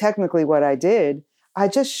tell you technically what I did. I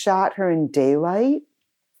just shot her in daylight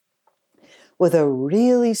with a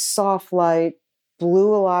really soft light,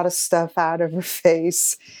 blew a lot of stuff out of her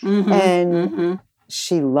face. And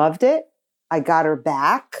she loved it. I got her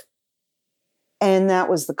back. And that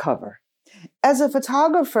was the cover. As a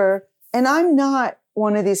photographer, and I'm not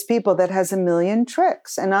one of these people that has a million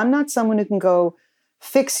tricks. And I'm not someone who can go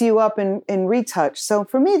fix you up and retouch. So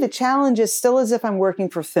for me, the challenge is still as if I'm working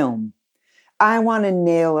for film. I want to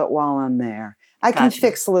nail it while I'm there. I can Gotcha.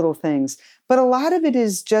 fix little things. But a lot of it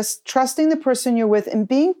is just trusting the person you're with and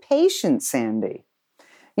being patient, Sandy.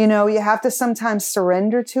 You know, you have to sometimes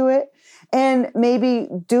surrender to it and maybe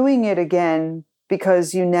doing it again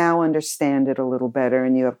because you now understand it a little better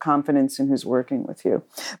and you have confidence in who's working with you.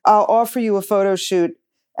 I'll offer you a photo shoot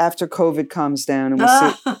after COVID calms down and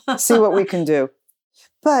we'll see what we can do.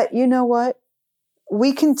 But you know what?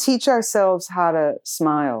 We can teach ourselves how to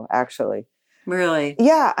smile, actually. Really?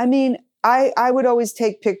 Yeah. I mean, I would always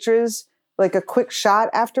take pictures, like a quick shot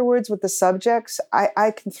afterwards with the subjects.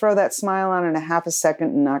 I can throw that smile on in a half a second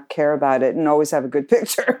and not care about it and always have a good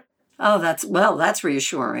picture. Oh, that's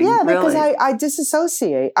reassuring. Yeah, because really. I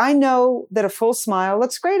disassociate. I know that a full smile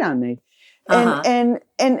looks great on me. And even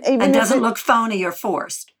and if doesn't look phony or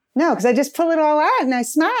forced. No, because I just pull it all out and I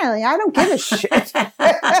smile. I don't give a shit.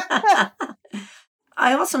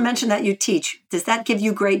 I also mentioned that you teach. Does that give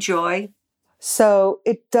you great joy? So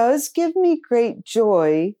it does give me great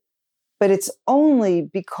joy, but it's only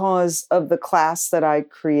because of the class that I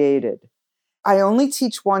created. I only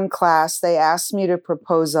teach one class. They asked me to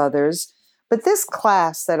propose others. But this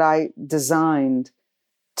class that I designed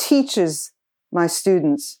teaches my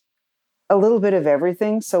students a little bit of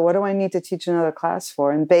everything. So what do I need to teach another class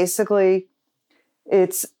for? And basically,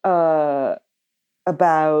 it's about,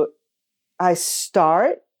 I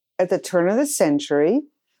start at the turn of the century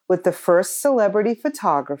with the first celebrity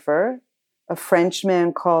photographer, a French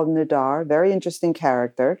man called Nadar, very interesting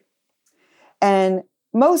character. And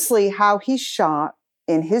mostly how he shot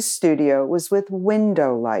in his studio was with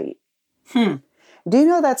window light. Do you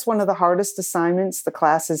know that's one of the hardest assignments the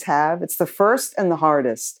classes have? It's the first and the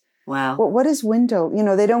hardest. Wow. Well, what is window? You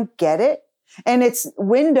know, they don't get it. And it's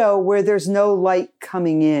window where there's no light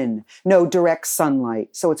coming in, no direct sunlight.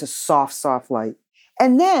 So it's a soft, soft light.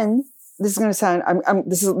 And then, this is going to sound,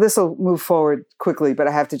 this will move forward quickly, but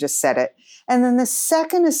I have to just set it. And then the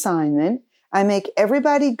second assignment, I make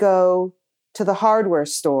everybody go to the hardware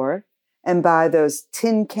store and buy those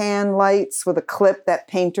tin can lights with a clip that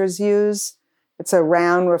painters use. It's a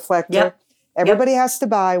round reflector. Yep. Everybody has to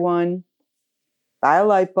buy one, buy a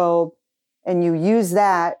light bulb, and you use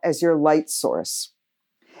that as your light source.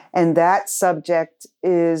 And that subject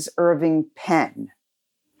is Irving Penn.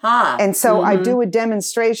 And so I do a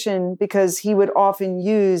demonstration because he would often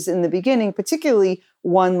use in the beginning, particularly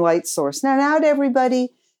one light source. Now, not everybody,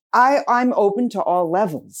 I'm open to all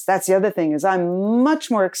levels. That's the other thing is I'm much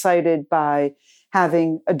more excited by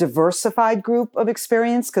having a diversified group of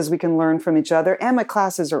experience because we can learn from each other. And my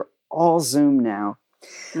classes are all Zoom now.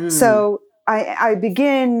 So I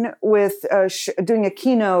begin with doing a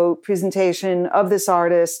keynote presentation of this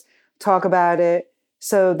artist, talk about it.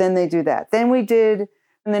 So then they do that. Then we did,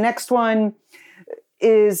 and the next one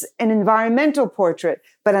is an environmental portrait,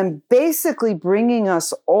 but I'm basically bringing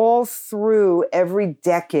us all through every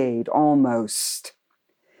decade almost.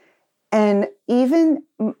 And even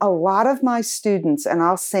a lot of my students, and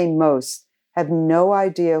I'll say most, have no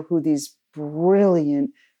idea who these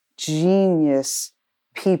brilliant, genius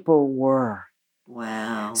people were.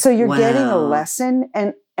 Wow. So you're getting a lesson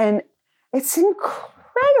and it's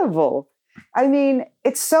incredible. I mean,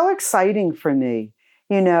 it's so exciting for me.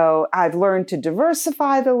 You know, I've learned to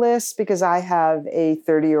diversify the list because I have a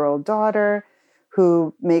 30-year-old daughter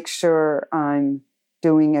who makes sure I'm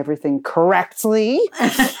doing everything correctly,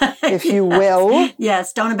 if you will.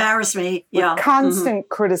 Yes, don't embarrass me. With constant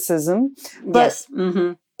criticism. But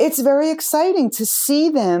it's very exciting to see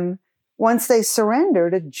them, once they surrender,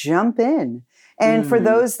 to jump in. And for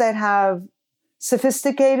those that have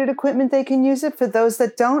sophisticated equipment, they can use it. For those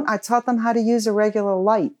that don't, I taught them how to use a regular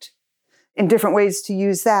light and different ways to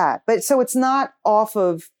use that. But so it's not off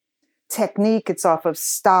of technique, it's off of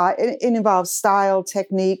style. It involves style,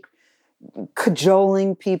 technique,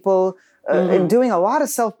 cajoling people, and doing a lot of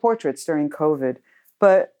self-portraits during COVID.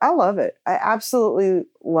 But I love it. I absolutely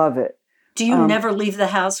love it. Do you never leave the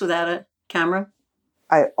house without a camera?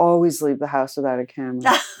 I always leave the house without a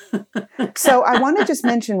camera. So I want to just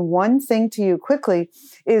mention one thing to you quickly,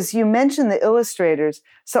 is you mentioned the illustrators.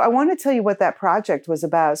 So I want to tell you what that project was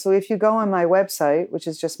about. So if you go on my website, which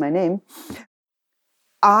is just my name,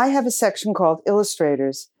 I have a section called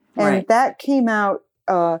Illustrators. And that came out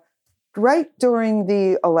right during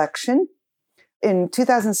the election in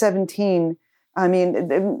 2017. I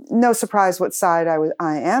mean, no surprise what side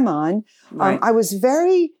I am on. I was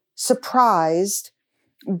very surprised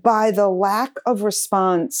by the lack of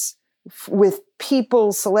response with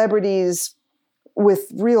people, celebrities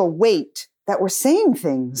with real weight that were saying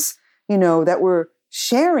things, you know, that were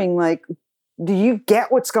sharing, like, do you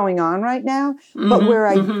get what's going on right now? But where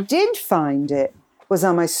I did find it was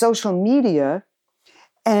on my social media,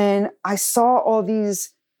 and I saw all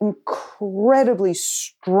these incredibly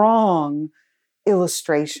strong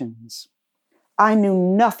illustrations. I knew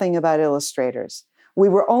nothing about illustrators. We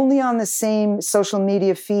were only on the same social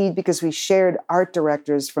media feed because we shared art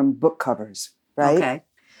directors from book covers, right? Okay.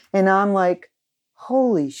 And I'm like,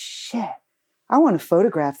 holy shit, I want to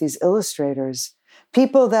photograph these illustrators,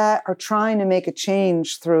 people that are trying to make a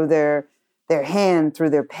change through their hand,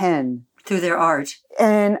 through their pen. Through their art.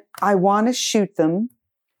 And I want to shoot them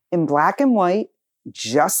in black and white,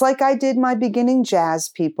 just like I did my beginning jazz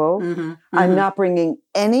people. I'm not bringing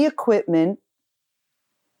any equipment,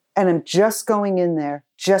 and I'm just going in there,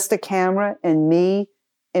 just a camera and me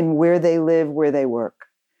and where they live, where they work.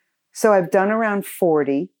 So I've done around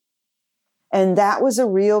 40, and that was a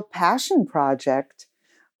real passion project.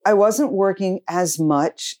 I wasn't working as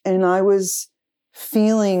much, and I was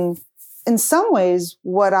feeling, in some ways,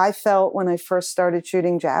 what I felt when I first started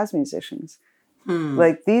shooting jazz musicians.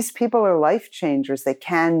 Like, these people are life changers. They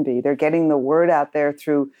can be. They're getting the word out there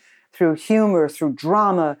through humor, through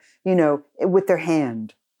drama, with their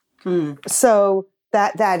hand. So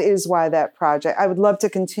that is why that project. I would love to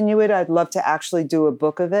continue it. I'd love to actually do a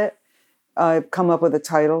book of it. I've come up with a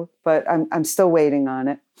title, but I'm still waiting on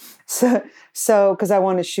it. So because I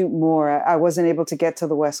want to shoot more. I wasn't able to get to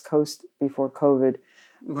the West Coast before COVID,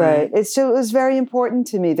 Right. but it was very important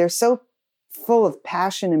to me. They're so full of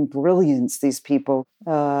passion and brilliance, these people.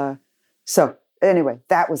 So anyway,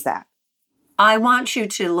 that was that. I want you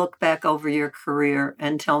to look back over your career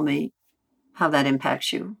and tell me how that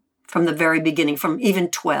impacts you from the very beginning, from even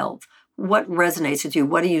 12. What resonates with you?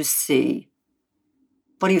 What do you see?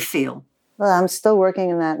 What do you feel? Well, I'm still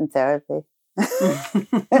working on that in therapy.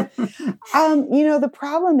 The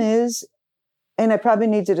problem is, and I probably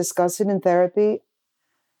need to discuss it in therapy,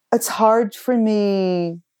 it's hard for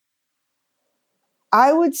me.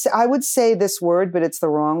 I would say this word, but it's the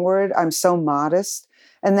wrong word. I'm so modest.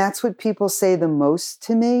 And that's what people say the most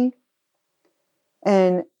to me.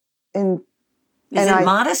 And is it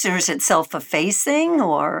modest, or is it self-effacing,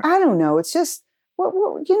 or? I don't know. It's just,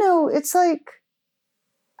 it's like,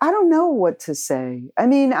 I don't know what to say. I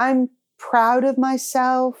mean, I'm proud of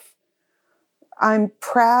myself. I'm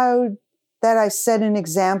proud that I set an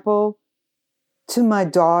example to my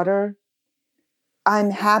daughter.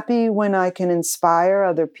 I'm happy when I can inspire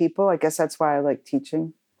other people. I guess that's why I like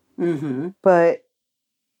teaching. But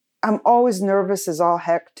I'm always nervous as all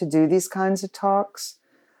heck to do these kinds of talks.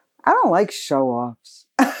 I don't like show-offs.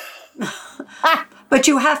 But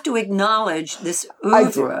you have to acknowledge this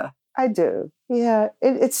oeuvre. I do. Yeah.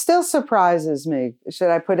 It still surprises me,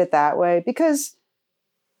 should I put it that way? Because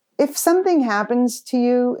if something happens to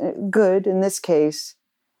you, good in this case,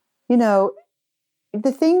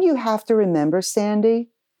 the thing you have to remember,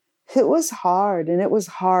 Sandy, it was hard, and it was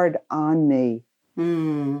hard on me.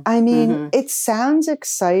 I mean, it sounds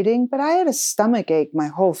exciting, but I had a stomachache my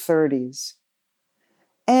whole 30s.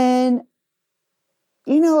 And,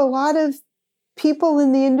 a lot of people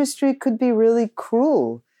in the industry could be really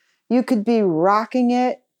cruel. You could be rocking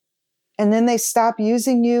it, and then they stop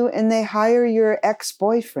using you and they hire your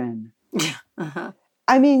ex-boyfriend.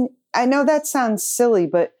 I mean, I know that sounds silly,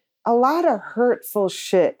 but a lot of hurtful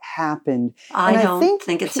shit happened. I don't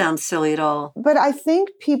think it sounds silly at all. But I think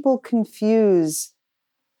people confuse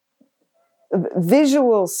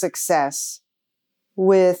visual success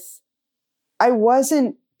with, I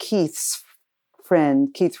wasn't Keith's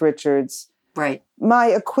friend, Keith Richards. Right. My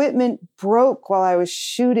equipment broke while I was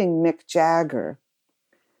shooting Mick Jagger.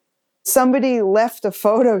 Somebody left a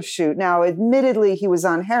photo shoot. Now, admittedly, he was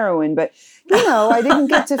on heroin, but, I didn't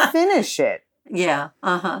get to finish it. Yeah.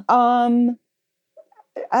 I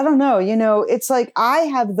don't know. It's like I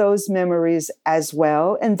have those memories as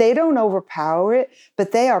well, and they don't overpower it,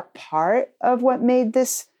 but they are part of what made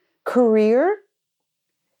this career.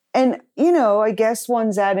 And, I guess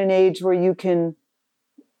one's at an age where you can,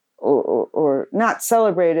 or not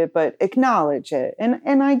celebrate it, but acknowledge it.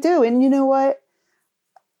 And I do. And you know what?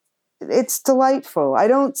 It's delightful. I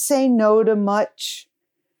don't say no to much,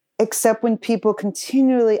 except when people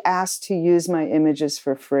continually ask to use my images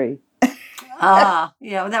for free. Yeah,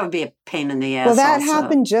 that would be a pain in the ass. Well, that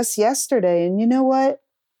happened just yesterday. And you know what?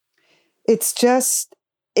 It's just,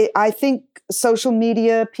 I think social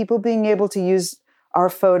media, people being able to use our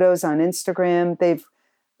photos on Instagram, they've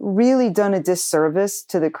really done a disservice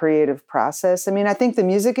to the creative process. I mean, I think the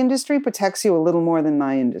music industry protects you a little more than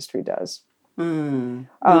my industry does. I'm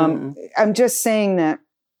just saying that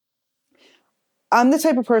I'm the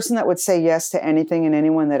type of person that would say yes to anything and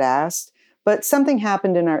anyone that asked, but something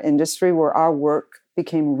happened in our industry where our work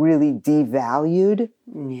became really devalued.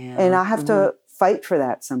 Yeah. And I have to fight for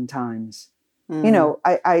that sometimes. You know,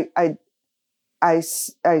 I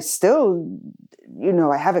still, you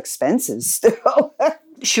know, I have expenses still.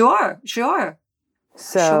 Sure.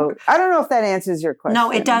 So I don't know if that answers your question.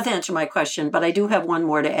 No, it does answer my question, but I do have one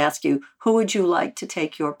more to ask you. Who would you like to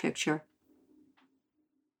take your picture?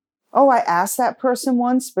 Oh, I asked that person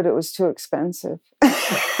once, but it was too expensive.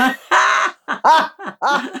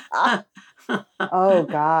 Oh,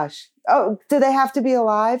 gosh. Oh, do they have to be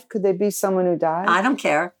alive? Could they be someone who died? I don't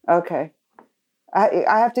care. Okay.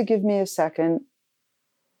 I have to give me a second.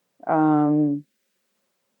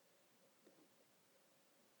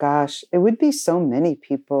 Gosh, it would be so many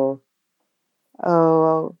people.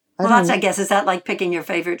 Oh, I guess, is that like picking your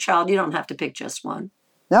favorite child? You don't have to pick just one.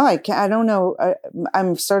 No, I can't. I don't know.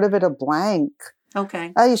 I'm sort of at a blank.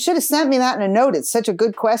 Okay. You should have sent me that in a note. It's such a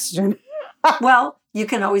good question. Well, you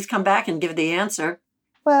can always come back and give the answer.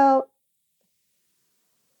 Well,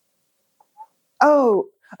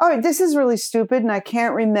 all right, this is really stupid, and I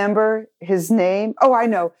can't remember his name. Oh, I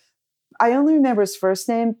know. I only remember his first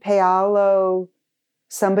name, Paolo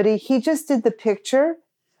somebody. He just did the picture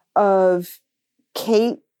of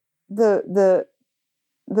Kate, the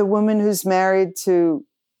woman who's married to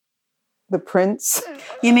the prince.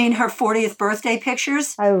 You mean her 40th birthday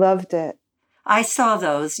pictures? I loved it. I saw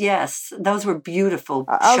those, yes. Those were beautiful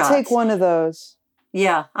I'll shots. take one of those.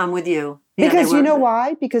 Yeah, I'm with you. Yeah, because you know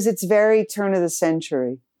why? Because it's very turn of the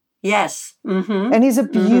century. Yes. Mm-hmm. And he's a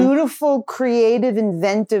beautiful, creative,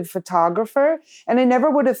 inventive photographer. And I never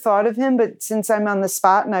would have thought of him, but since I'm on the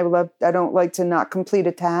spot and I don't like to not complete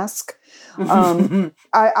a task,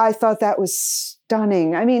 I thought that was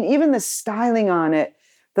stunning. I mean, even the styling on it,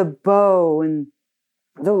 the bow and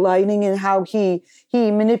the lighting and how he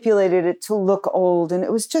manipulated it to look old. And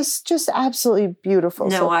it was just absolutely beautiful.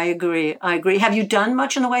 No, I agree. Have you done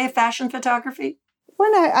much in the way of fashion photography?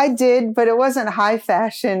 When I did, but it wasn't high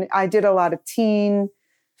fashion. I did a lot of teen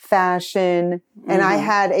fashion. And I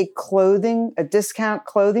had a discount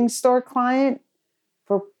clothing store client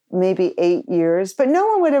for maybe 8 years. But no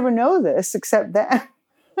one would ever know this except them.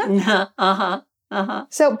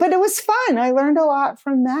 So, but it was fun. I learned a lot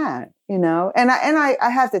from that, you know. And I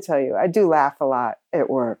have to tell you, I do laugh a lot at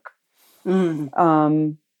work. And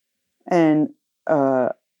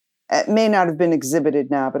it may not have been exhibited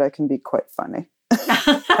now, but I can be quite funny.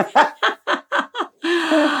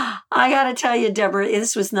 I got to tell you, Deborah,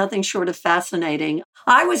 this was nothing short of fascinating.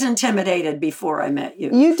 I was intimidated before I met you.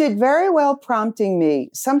 You did very well prompting me.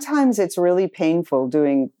 Sometimes it's really painful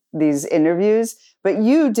doing these interviews, but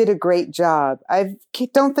you did a great job. I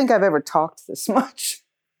don't think I've ever talked this much.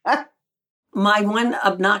 My one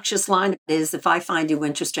obnoxious line is, if I find you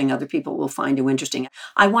interesting, other people will find you interesting.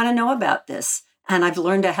 I want to know about this. And I've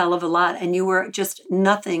learned a hell of a lot. And you were just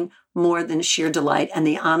nothing more than sheer delight. And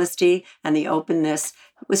the honesty and the openness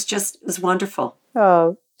was wonderful.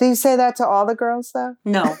 Oh, do you say that to all the girls, though?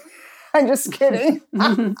 No. I'm just kidding.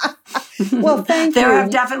 Well, thank you. There have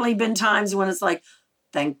definitely been times when it's like,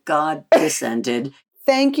 thank God this ended.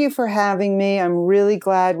 Thank you for having me. I'm really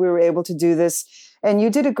glad we were able to do this. And you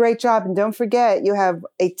did a great job. And don't forget, you have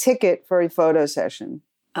a ticket for a photo session.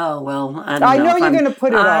 Oh, well, I know you're going to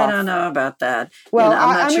put it off. I don't know about that. Well,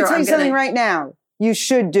 I'm going to tell you something right now. You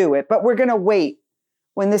should do it, but we're going to wait.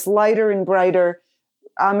 When this lighter and brighter,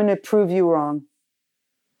 I'm going to prove you wrong.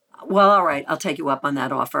 Well, all right. I'll take you up on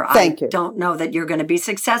that offer. Thank you. I don't know that you're going to be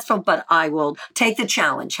successful, but I will take the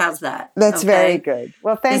challenge. How's that? That's very good.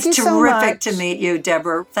 Well, thank you so much. It's terrific to meet you,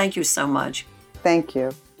 Deborah. Thank you so much. Thank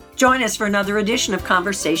you. Join us for another edition of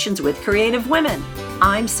Conversations with Creative Women.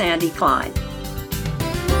 I'm Sandy Klein.